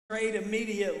prayed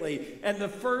immediately. And the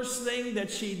first thing that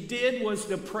she did was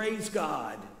to praise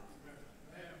God.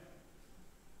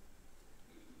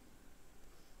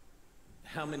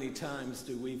 How many times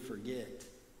do we forget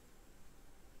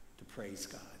to praise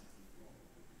God?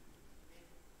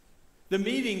 The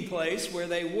meeting place where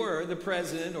they were, the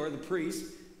president or the priest,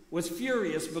 was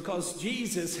furious because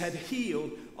Jesus had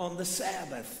healed on the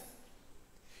Sabbath.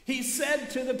 He said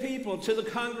to the people, to the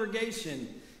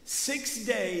congregation, 6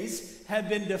 days have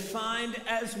been defined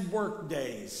as work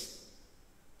days.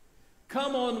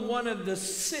 Come on one of the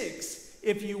 6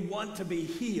 if you want to be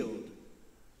healed,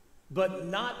 but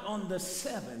not on the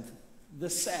 7th, the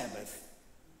Sabbath.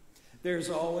 There's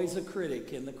always a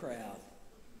critic in the crowd.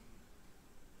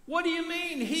 What do you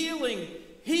mean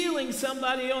healing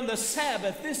somebody on the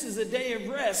Sabbath? This is a day of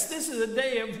rest. This is a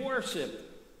day of worship.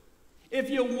 If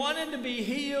you wanted to be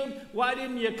healed, why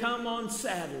didn't you come on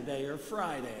Saturday or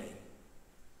Friday?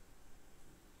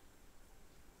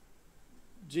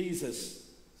 Jesus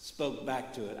spoke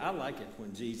back to it. I like it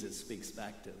when Jesus speaks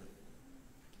back to it.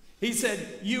 He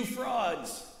said, you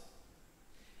frauds,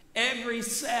 every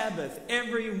Sabbath,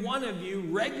 every one of you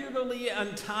regularly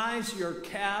unties your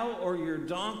cow or your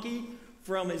donkey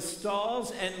from his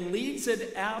stalls and leads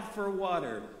it out for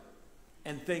water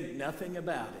and think nothing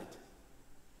about it.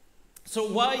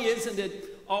 So why isn't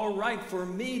it all right for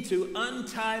me to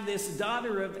untie this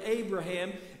daughter of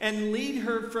Abraham and lead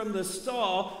her from the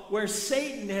stall where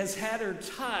Satan has had her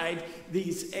tied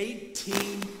these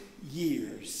 18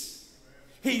 years?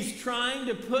 He's trying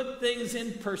to put things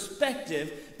in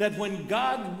perspective that when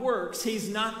God works, he's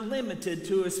not limited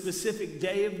to a specific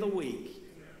day of the week.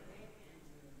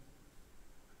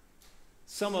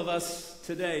 Some of us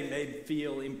today may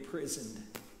feel imprisoned.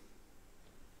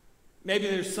 Maybe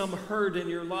there's some hurt in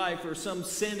your life or some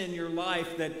sin in your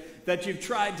life that you've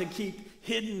tried to keep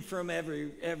hidden from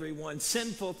everyone.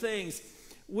 Sinful things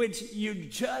which you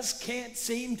just can't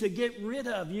seem to get rid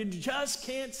of. You just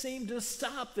can't seem to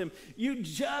stop them. You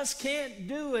just can't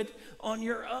do it on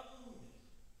your own.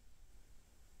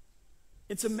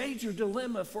 It's a major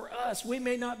dilemma for us. We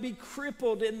may not be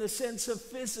crippled in the sense of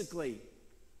physically,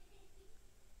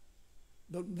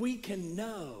 but we can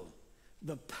know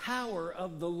the power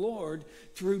of the Lord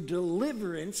through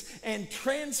deliverance and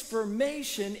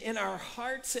transformation in our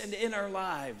hearts and in our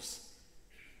lives.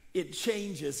 It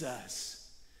changes us.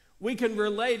 We can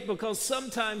relate because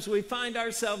sometimes we find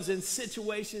ourselves in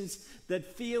situations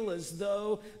that feel as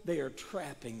though they are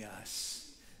trapping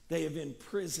us. They have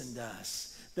imprisoned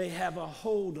us. They have a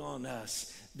hold on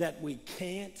us that we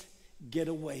can't get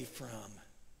away from.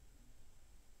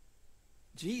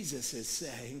 Jesus is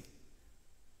saying,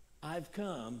 I've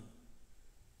come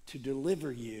to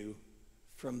deliver you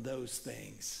from those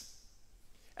things.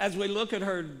 As we look at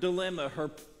her dilemma, her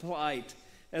plight,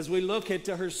 as we look at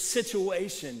her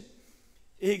situation,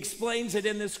 he explains it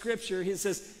in the scripture. He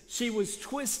says, she was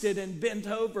twisted and bent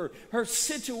over. Her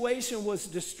situation was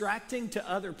distracting to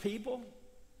other people.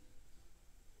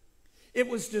 It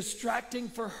was distracting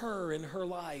for her in her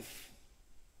life.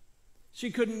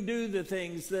 She couldn't do the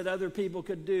things that other people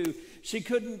could do. She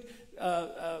couldn't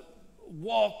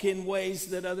walk in ways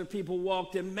that other people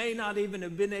walked and may not even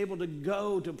have been able to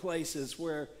go to places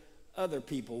where other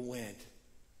people went.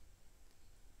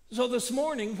 So this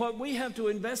morning, what we have to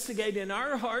investigate in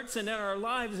our hearts and in our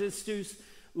lives is to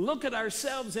look at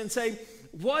ourselves and say,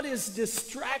 what is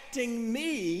distracting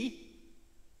me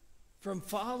from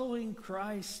following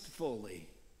Christ fully?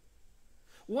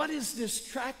 What is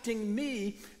distracting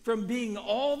me from being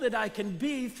all that I can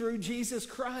be through Jesus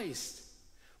Christ?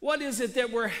 What is it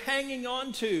that we're hanging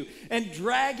on to and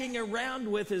dragging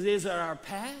around with us? Is it our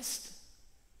past?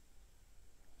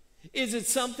 Is it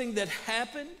something that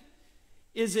happened?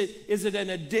 Is it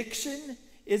an addiction?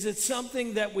 Is it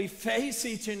something that we face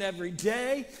each and every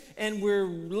day and we're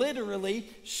literally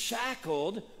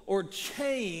shackled or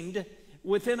chained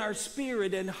within our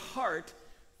spirit and heart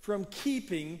from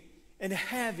keeping and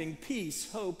having peace,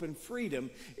 hope, and freedom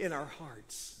in our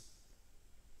hearts?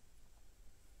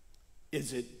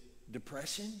 Is it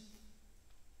depression?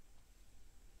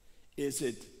 Is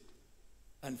it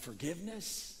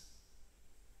unforgiveness?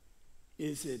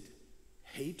 Is it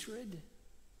hatred?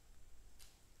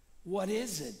 What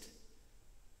is it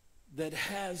that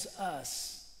has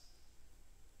us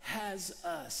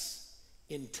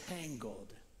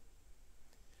entangled?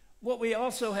 What we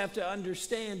also have to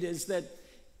understand is that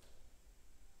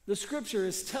the scripture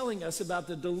is telling us about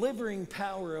the delivering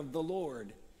power of the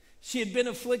Lord. She had been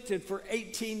afflicted for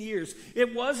 18 years.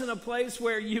 It wasn't a place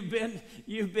where you've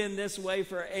been this way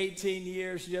for 18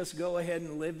 years. Just go ahead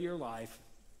and live your life.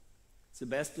 It's the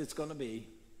best it's going to be.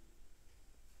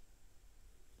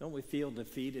 Don't we feel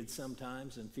defeated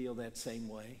sometimes and feel that same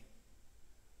way?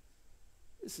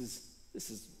 This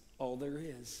is all there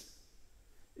is.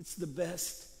 It's the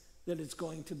best that it's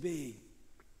going to be.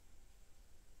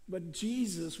 But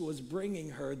Jesus was bringing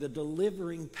her the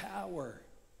delivering power.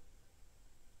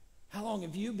 How long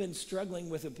have you been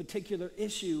struggling with a particular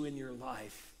issue in your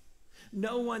life?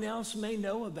 No one else may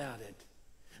know about it,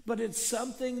 but it's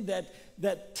something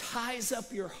that ties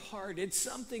up your heart. It's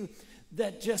something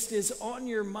that just is on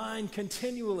your mind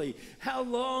continually. How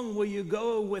long will you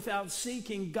go without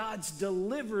seeking God's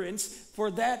deliverance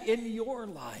for that in your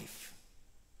life?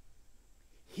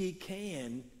 He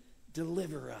can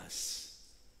deliver us.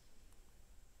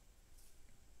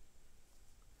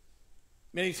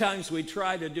 Many times we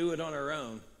try to do it on our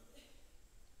own.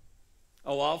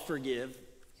 Oh, I'll forgive.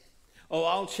 Oh,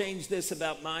 I'll change this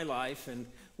about my life. And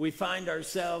we find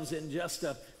ourselves in just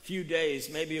a few days,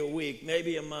 maybe a week,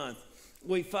 maybe a month,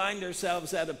 we find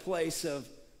ourselves at a place of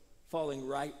falling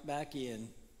right back in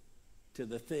to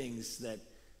the things that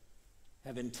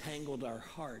have entangled our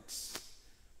hearts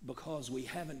because we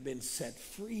haven't been set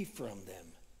free from them.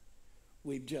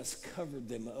 We've just covered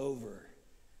them over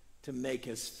to make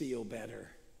us feel better.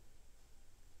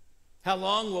 How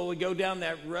long will we go down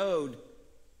that road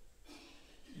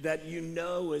that you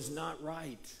know is not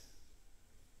right,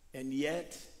 and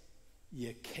yet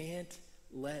you can't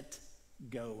let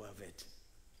go of it?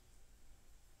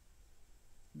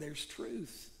 There's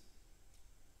truth.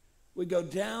 We go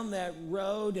down that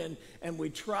road and we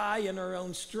try in our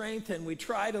own strength and we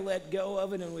try to let go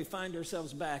of it, and we find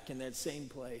ourselves back in that same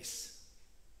place.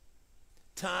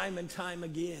 Time and time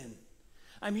again.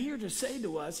 I'm here to say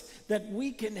to us that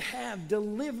we can have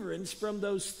deliverance from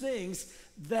those things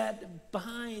that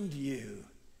bind you.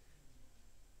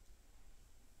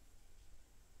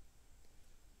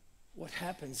 What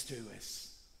happens to us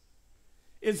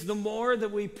is the more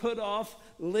that we put off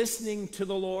listening to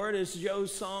the Lord, as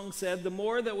Joe's song said, the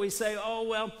more that we say, oh,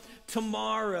 well,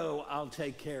 tomorrow I'll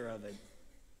take care of it.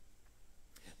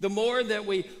 The more that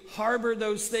we harbor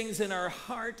those things in our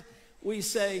heart, we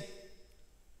say,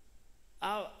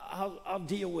 I'll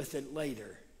deal with it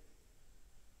later.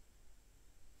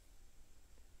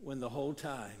 When the whole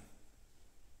time,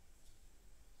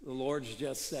 the Lord's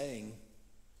just saying,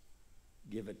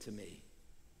 give it to me.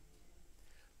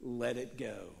 Let it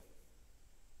go.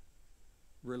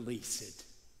 Release it.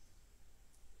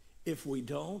 If we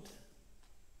don't,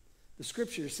 the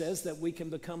scripture says that we can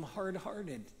become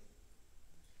hard-hearted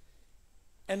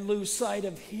and lose sight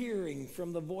of hearing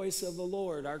from the voice of the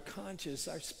Lord, our conscience,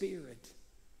 our spirit.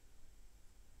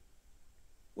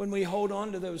 When we hold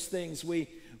on to those things, we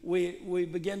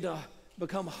begin to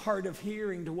become hard of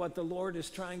hearing to what the Lord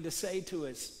is trying to say to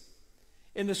us.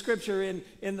 In the scripture,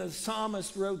 in the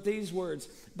psalmist wrote these words,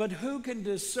 but who can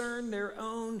discern their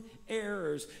own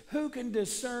errors? Who can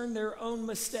discern their own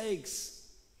mistakes?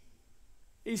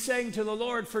 He's saying to the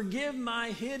Lord, forgive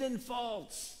my hidden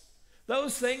faults,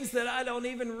 those things that I don't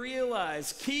even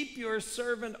realize. Keep your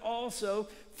servant also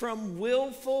from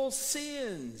willful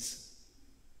sins.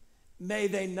 May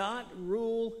they not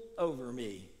rule over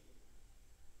me.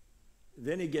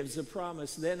 Then he gives the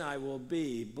promise, then I will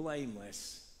be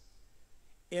blameless,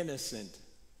 innocent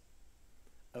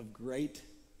of great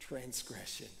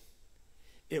transgression.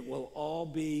 It will all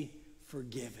be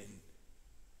forgiven.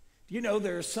 Do you know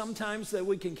there are some times that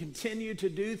we can continue to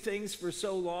do things for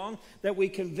so long that we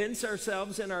convince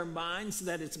ourselves in our minds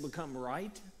that it's become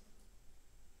right?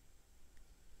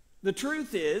 The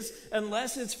truth is,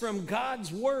 unless it's from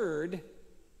God's word,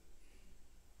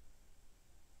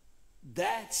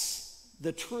 that's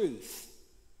the truth.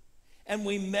 And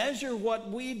we measure what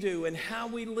we do and how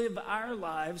we live our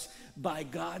lives by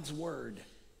God's word.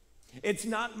 It's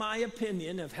not my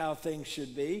opinion of how things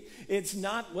should be. It's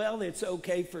not, well, it's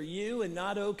okay for you and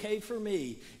not okay for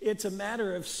me. It's a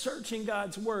matter of searching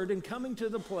God's word and coming to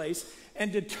the place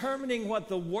and determining what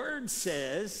the word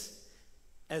says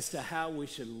as to how we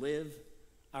should live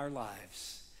our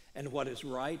lives and what is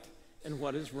right and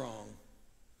what is wrong.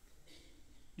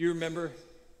 You remember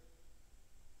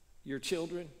your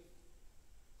children?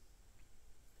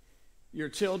 Your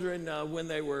children, when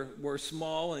they were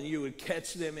small and you would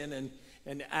catch them in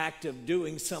an act of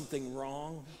doing something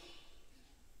wrong,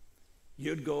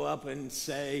 you'd go up and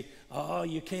say, oh,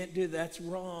 you can't do that's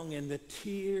wrong, and the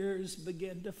tears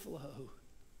begin to flow.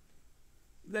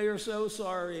 They are so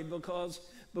sorry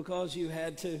because you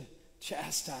had to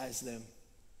chastise them.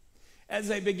 As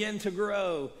they begin to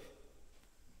grow,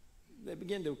 they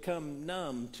begin to become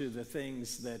numb to the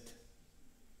things that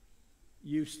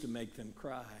used to make them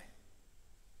cry.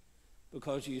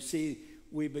 Because you see,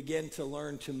 we begin to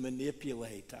learn to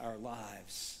manipulate our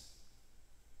lives.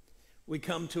 We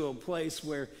come to a place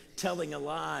where telling a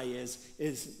lie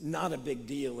is not a big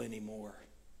deal anymore.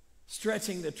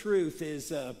 Stretching the truth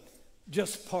is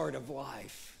just part of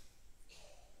life.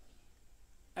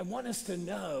 I want us to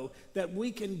know that we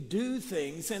can do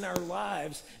things in our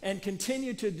lives and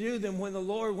continue to do them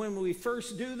when we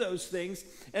first do those things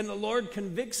and the Lord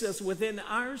convicts us within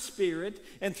our spirit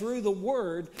and through the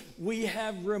word, we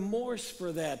have remorse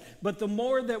for that. But the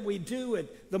more that we do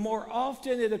it, the more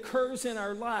often it occurs in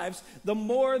our lives, the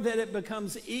more that it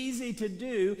becomes easy to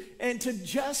do and to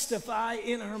justify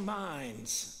in our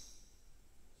minds.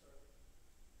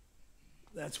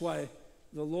 That's why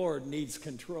the Lord needs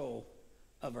control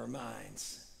of our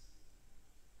minds.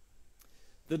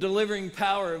 The delivering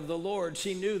power of the Lord,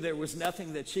 she knew there was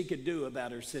nothing that she could do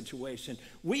about her situation.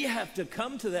 We have to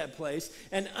come to that place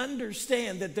and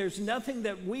understand that there's nothing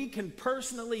that we can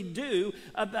personally do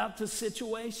about the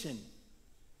situation.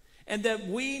 And that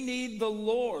we need the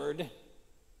Lord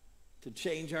to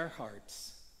change our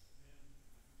hearts,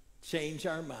 change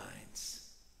our minds.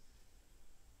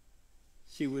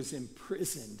 She was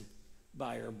imprisoned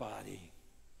by her body.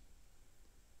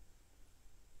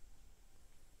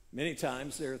 Many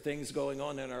times there are things going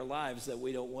on in our lives that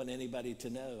we don't want anybody to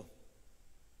know.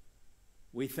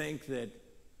 We think that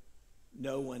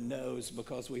no one knows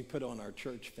because we put on our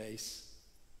church face.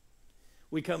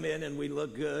 We come in and we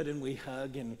look good and we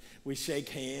hug and we shake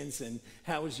hands and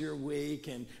how was your week?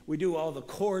 And we do all the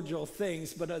cordial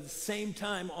things, but at the same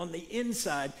time on the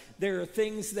inside, there are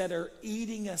things that are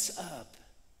eating us up.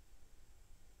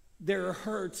 There are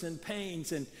hurts and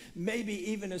pains and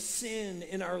maybe even a sin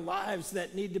in our lives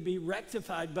that need to be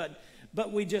rectified,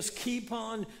 but we just keep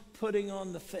on putting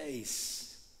on the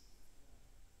face.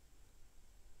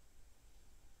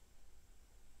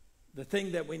 The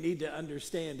thing that we need to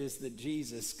understand is that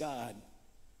Jesus, God,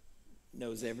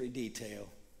 knows every detail.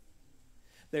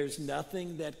 There's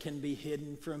nothing that can be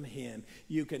hidden from him.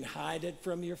 You can hide it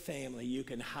from your family. You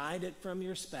can hide it from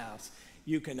your spouse.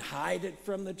 You can hide it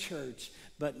from the church,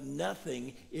 but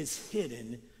nothing is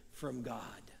hidden from God.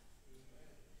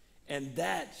 And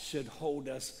that should hold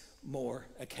us more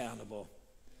accountable.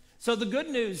 So the good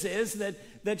news is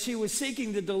that she was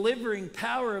seeking the delivering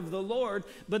power of the Lord,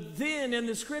 but then in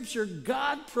the scripture,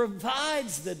 God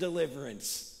provides the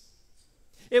deliverance.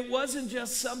 It wasn't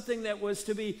just something that was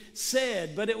to be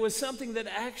said, but it was something that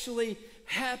actually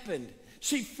happened.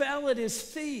 She fell at his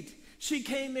feet. She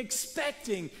came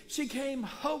expecting. She came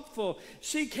hopeful.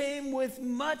 She came with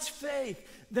much faith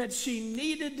that she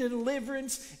needed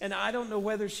deliverance. And I don't know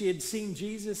whether she had seen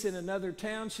Jesus in another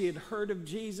town. She had heard of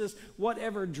Jesus.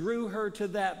 Whatever drew her to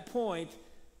that point,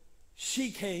 she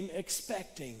came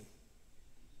expecting.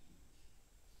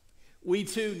 We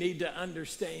too need to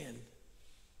understand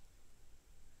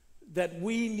that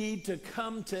we need to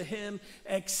come to him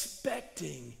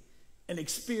expecting an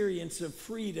experience of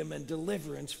freedom and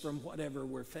deliverance from whatever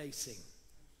we're facing.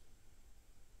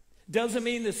 Doesn't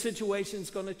mean the situation's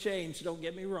going to change, don't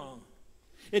get me wrong.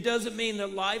 It doesn't mean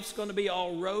that life's going to be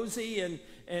all rosy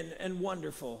and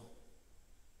wonderful.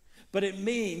 But it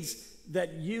means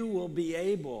that you will be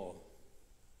able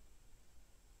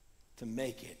to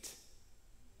make it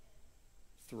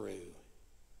through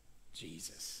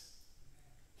Jesus.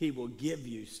 He will give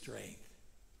you strength.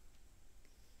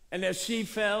 And as she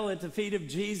fell at the feet of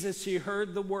Jesus, she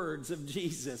heard the words of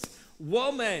Jesus,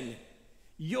 "Woman,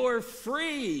 you're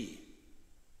free."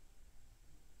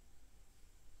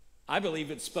 I believe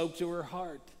it spoke to her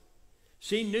heart.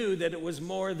 She knew that it was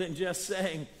more than just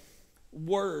saying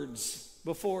words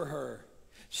before her.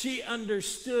 She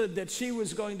understood that she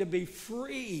was going to be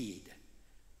freed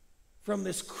from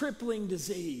this crippling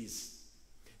disease.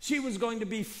 She was going to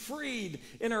be freed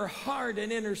in her heart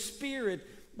and in her spirit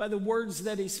by the words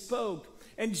that he spoke.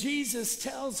 And Jesus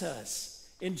tells us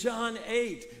in John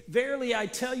 8, "Verily I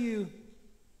tell you,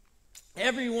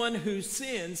 everyone who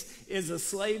sins is a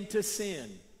slave to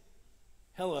sin."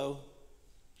 Hello,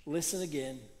 listen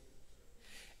again.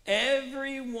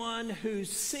 Everyone who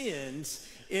sins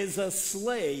is a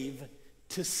slave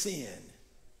to sin.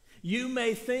 You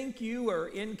may think you are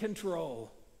in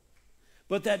control,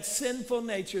 but that sinful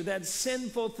nature, that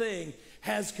sinful thing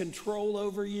has control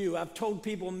over you. I've told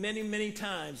people many, many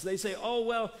times. They say, "Oh,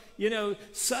 well,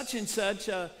 such and such,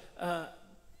 I'm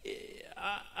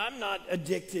not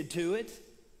addicted to it."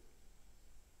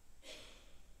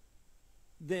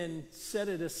 Then set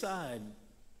it aside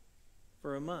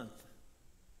for a month.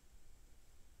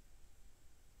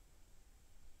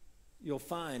 You'll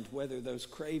find whether those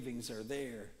cravings are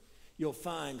there. You'll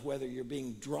find whether you're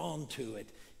being drawn to it.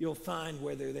 You'll find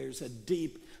whether there's a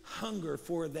deep hunger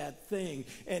for that thing.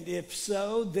 And if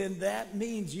so, then that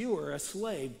means you are a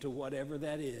slave to whatever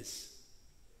that is.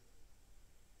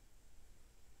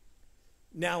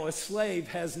 Now, a slave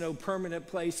has no permanent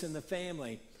place in the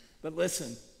family. But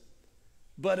listen,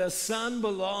 but a son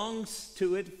belongs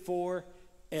to it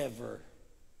forever.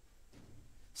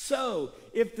 So,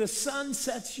 if the Son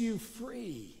sets you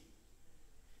free,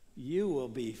 you will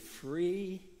be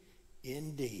free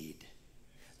indeed.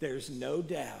 There's no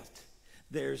doubt.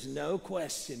 There's no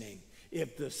questioning.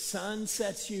 If the Son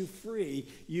sets you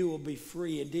free, you will be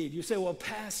free indeed. You say, well,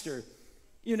 Pastor,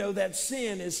 you know, that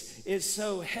sin is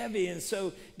so heavy and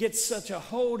so gets such a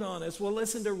hold on us. Well,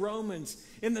 listen to Romans.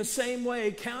 In the same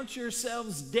way, count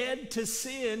yourselves dead to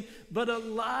sin, but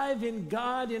alive in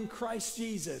God in Christ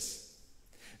Jesus.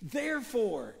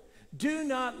 Therefore, do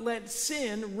not let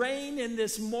sin reign in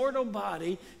this mortal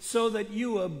body so that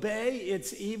you obey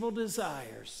its evil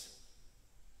desires.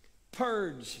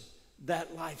 Purge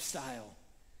that lifestyle.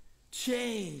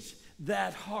 Change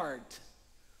that heart.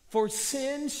 For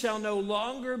sin shall no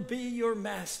longer be your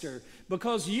master,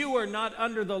 because you are not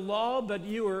under the law, but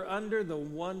you are under the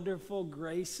wonderful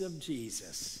grace of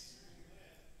Jesus.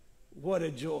 What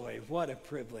a joy, what a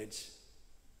privilege.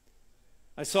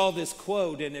 I saw this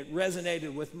quote and it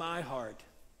resonated with my heart.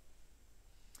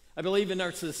 I believe in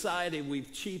our society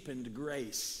we've cheapened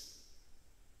grace.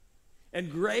 And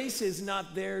grace is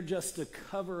not there just to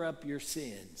cover up your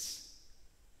sins,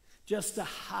 just to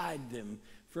hide them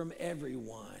from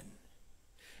everyone.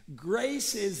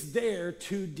 Grace is there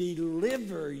to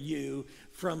deliver you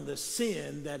from the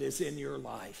sin that is in your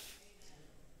life.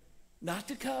 Not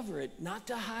to cover it, not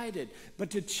to hide it,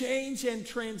 but to change and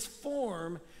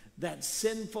transform that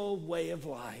sinful way of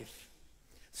life.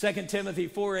 2 Timothy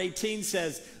 4:18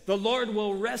 says, the Lord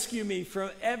will rescue me from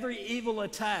every evil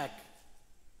attack.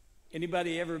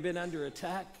 Anybody ever been under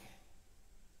attack?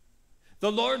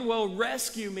 The Lord will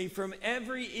rescue me from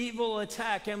every evil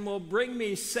attack and will bring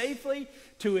me safely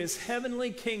to his heavenly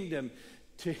kingdom.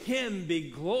 To him be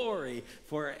glory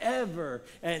forever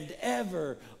and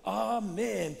ever.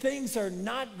 Amen. Things are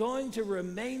not going to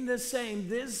remain the same.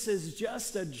 This is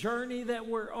just a journey that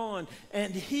we're on.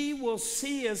 And he will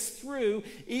see us through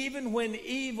even when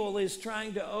evil is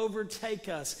trying to overtake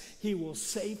us. He will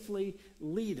safely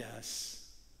lead us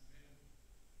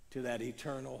to that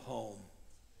eternal home.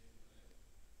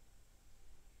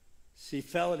 She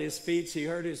fell at his feet, she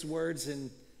heard his words, and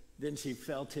then she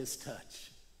felt his touch.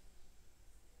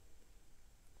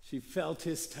 She felt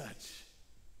his touch.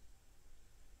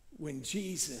 When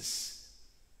Jesus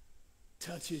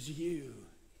touches you,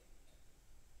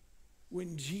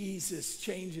 when Jesus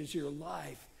changes your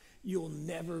life, you'll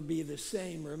never be the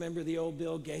same. Remember the old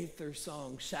Bill Gaither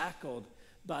song, shackled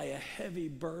by a heavy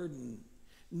burden,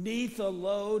 'neath a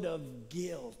load of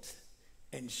guilt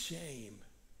and shame.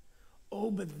 Oh,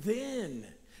 but then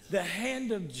the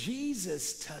hand of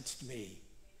Jesus touched me,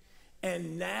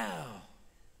 and now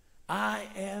I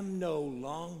am no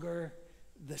longer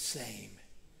the same.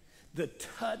 The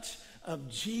touch of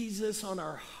Jesus on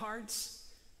our hearts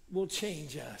will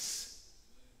change us.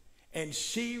 And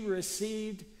she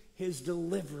received his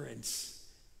deliverance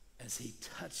as he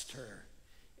touched her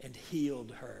and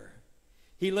healed her.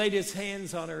 He laid his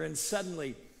hands on her, and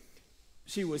suddenly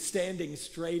she was standing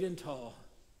straight and tall.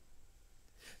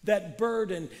 That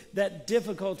burden, that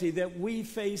difficulty that we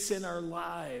face in our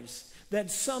lives,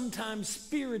 that sometimes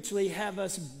spiritually have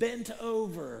us bent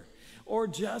over, or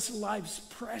just life's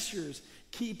pressures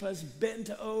keep us bent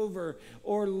over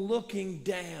or looking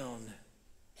down.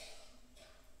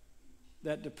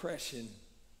 That depression,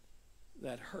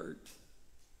 that hurt,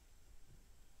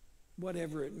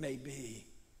 whatever it may be.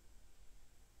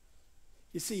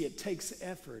 You see, it takes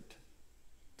effort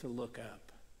to look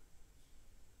up.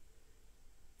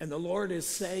 And the Lord is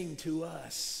saying to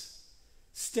us,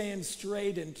 stand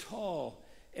straight and tall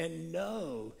and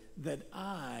know that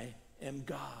I am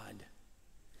God.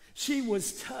 She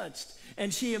was touched,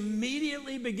 and she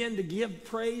immediately began to give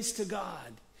praise to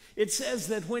God. It says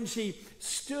that when she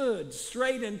stood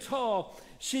straight and tall,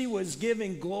 she was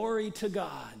giving glory to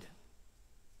God.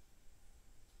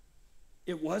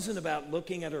 It wasn't about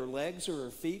looking at her legs or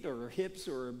her feet or her hips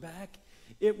or her back.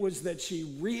 It was that she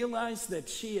realized that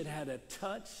she had had a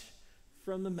touch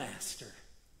from the Master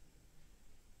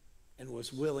and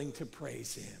was willing to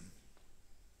praise him.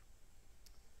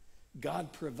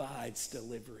 God provides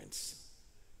deliverance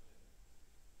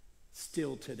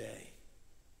still today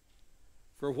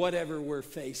for whatever we're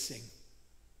facing.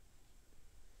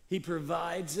 He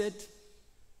provides it,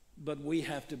 but we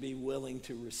have to be willing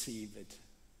to receive it.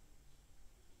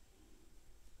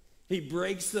 He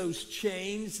breaks those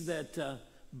chains that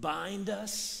bind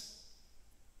us.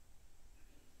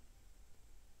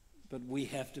 But we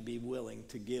have to be willing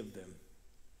to give them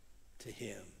to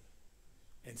him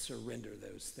and surrender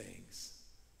those things.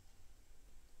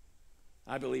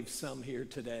 I believe some here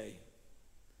today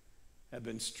have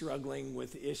been struggling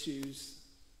with issues,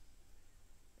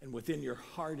 and within your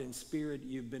heart and spirit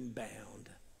you've been bound.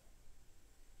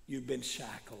 You've been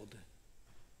shackled.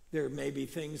 There may be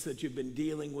things that you've been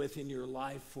dealing with in your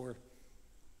life for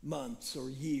months or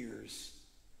years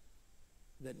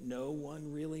that no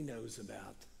one really knows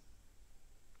about.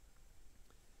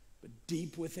 But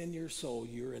deep within your soul,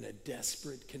 you're in a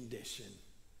desperate condition.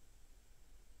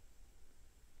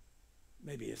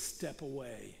 Maybe a step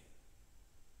away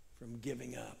from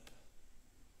giving up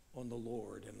on the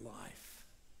Lord in life.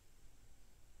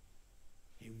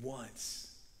 He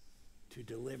wants to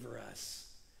deliver us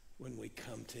when we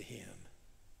come to him.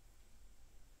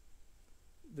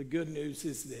 The good news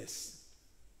is this.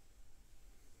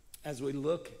 As we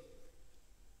look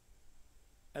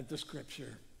at the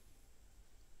scripture,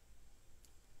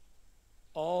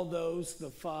 all those the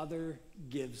Father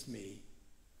gives me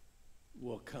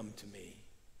will come to me.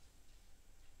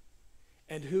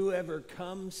 And whoever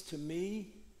comes to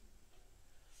me,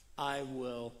 I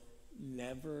will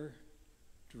never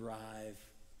drive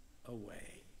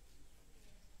away.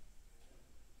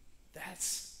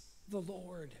 That's the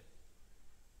Lord.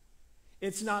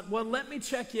 It's not, well, let me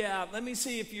check you out. Let me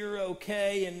see if you're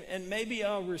okay, and maybe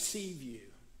I'll receive you.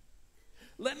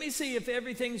 Let me see if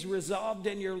everything's resolved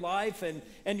in your life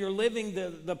and you're living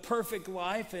the perfect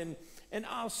life, and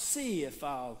I'll see if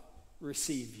I'll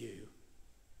receive you.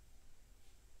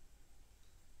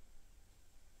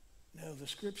 No, the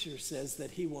scripture says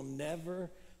that he will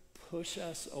never push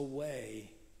us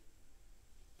away,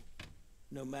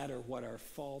 no matter what our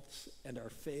faults and our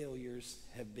failures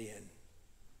have been.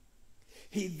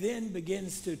 He then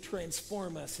begins to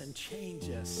transform us and change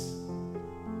us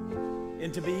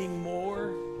into being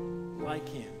more like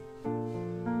him.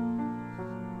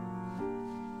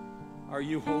 Are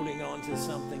you holding on to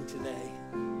something today?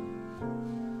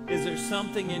 Is there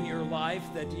something in your life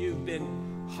that you've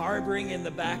been harboring in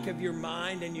the back of your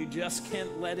mind and you just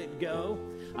can't let it go?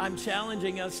 I'm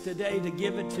challenging us today to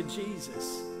give it to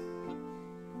Jesus.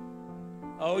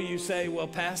 Oh, you say, well,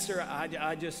 Pastor,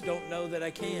 I just don't know that I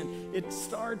can. It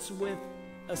starts with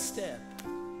a step.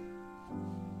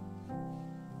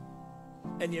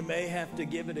 And you may have to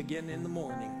give it again in the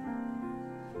morning.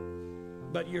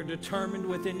 But you're determined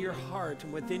within your heart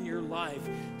and within your life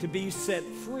to be set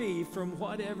free from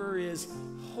whatever is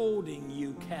holding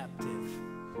you captive.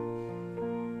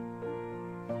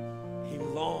 He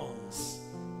longs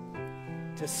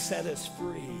to set us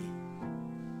free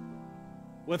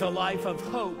with a life of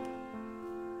hope,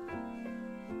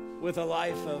 with a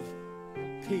life of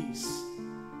peace,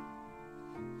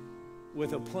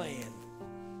 with a plan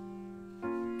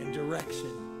and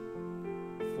direction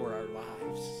for our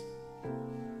lives.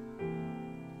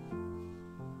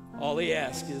 All he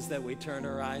asks is that we turn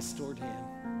our eyes toward him,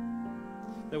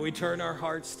 that we turn our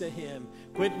hearts to him.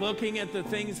 Quit looking at the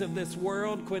things of this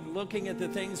world. Quit looking at the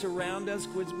things around us.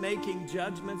 Quit making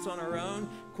judgments on our own.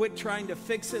 Quit trying to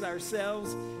fix it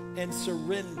ourselves, and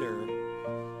surrender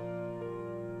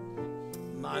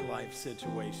my life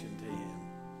situation to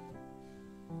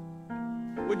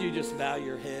him. Would you just bow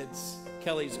your heads?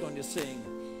 Kelly's going to sing.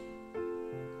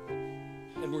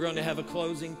 And we're going to have a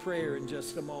closing prayer in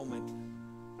just a moment.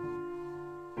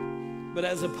 But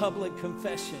as a public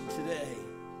confession today,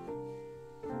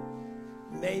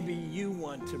 maybe you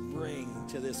want to bring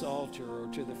to this altar or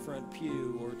to the front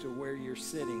pew or to where you're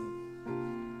sitting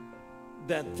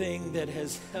that thing that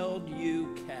has held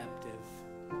you captive,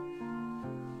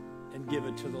 and give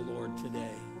it to the Lord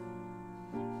today.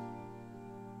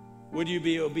 Would you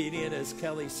be obedient as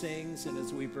Kelly sings and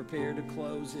as we prepare to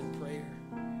close in prayer?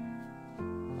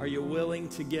 Are you willing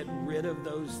to get rid of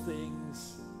those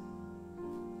things?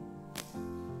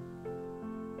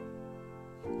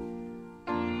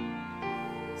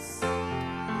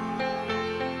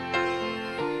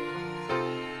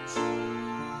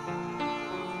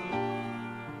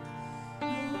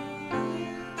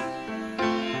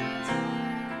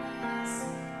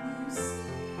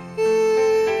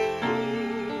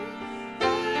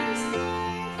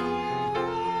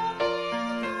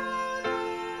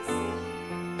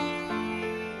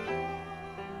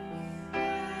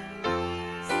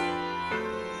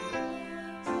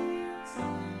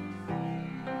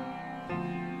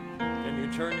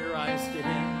 Turn your eyes to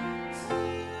him.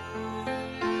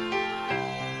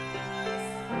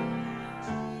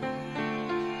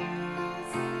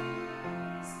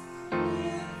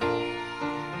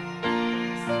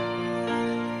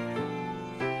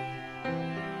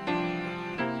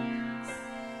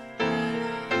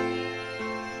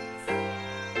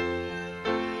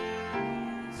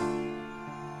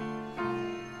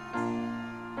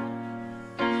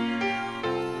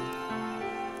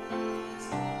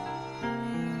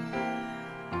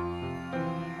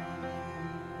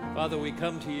 Father, we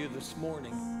come to you this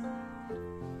morning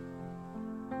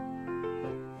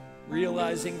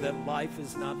realizing that life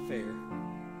is not fair.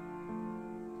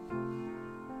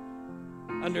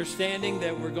 Understanding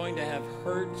that we're going to have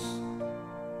hurts,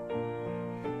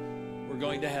 we're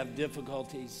going to have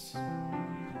difficulties.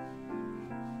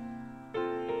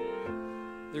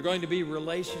 There are going to be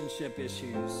relationship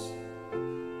issues.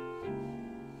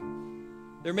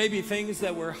 There may be things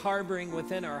that we're harboring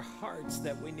within our hearts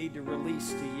that we need to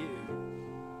release to you.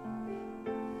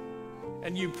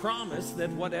 And you promise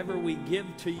that whatever we give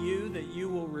to you, that you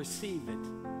will receive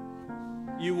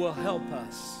it. You will help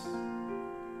us.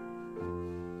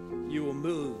 You will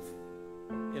move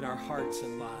in our hearts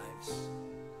and lives.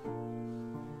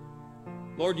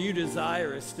 Lord, you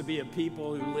desire us to be a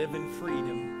people who live in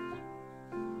freedom.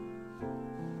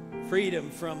 Freedom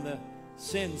from the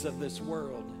sins of this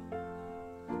world.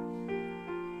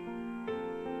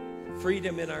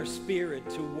 Freedom in our spirit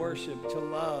to worship, to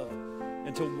love,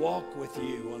 and to walk with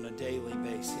you on a daily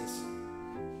basis.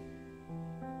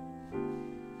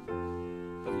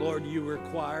 But Lord, you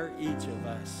require each of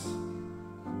us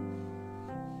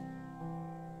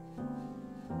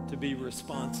to be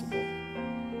responsible,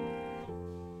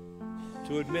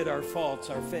 to admit our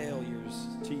faults, our failures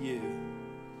to you,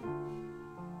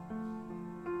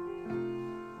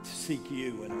 to seek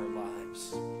you in our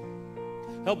lives.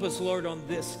 Help us, Lord, on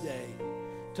this day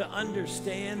to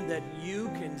understand that you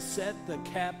can set the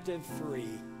captive free.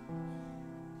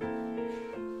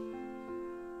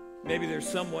 Maybe there's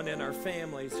someone in our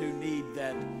families who need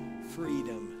that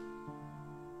freedom.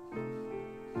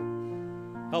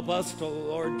 Help us,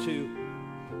 Lord, to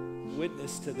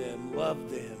witness to them, love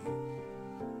them,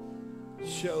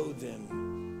 show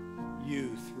them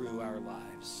you through our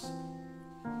lives.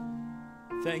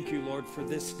 Thank you, Lord, for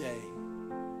this day,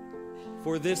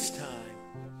 for this time.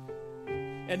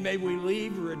 And may we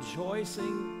leave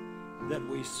rejoicing that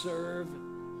we serve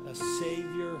a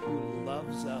Savior who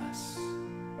loves us.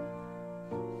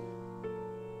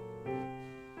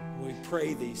 We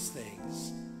pray these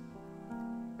things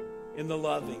in the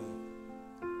loving,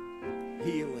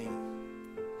 healing,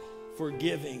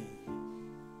 forgiving,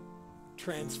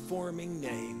 transforming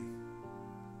name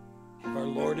of our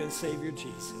Lord and Savior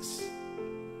Jesus.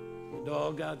 And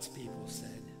all God's people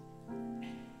said,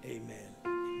 amen.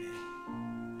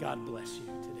 Amen. God bless you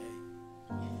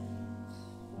today.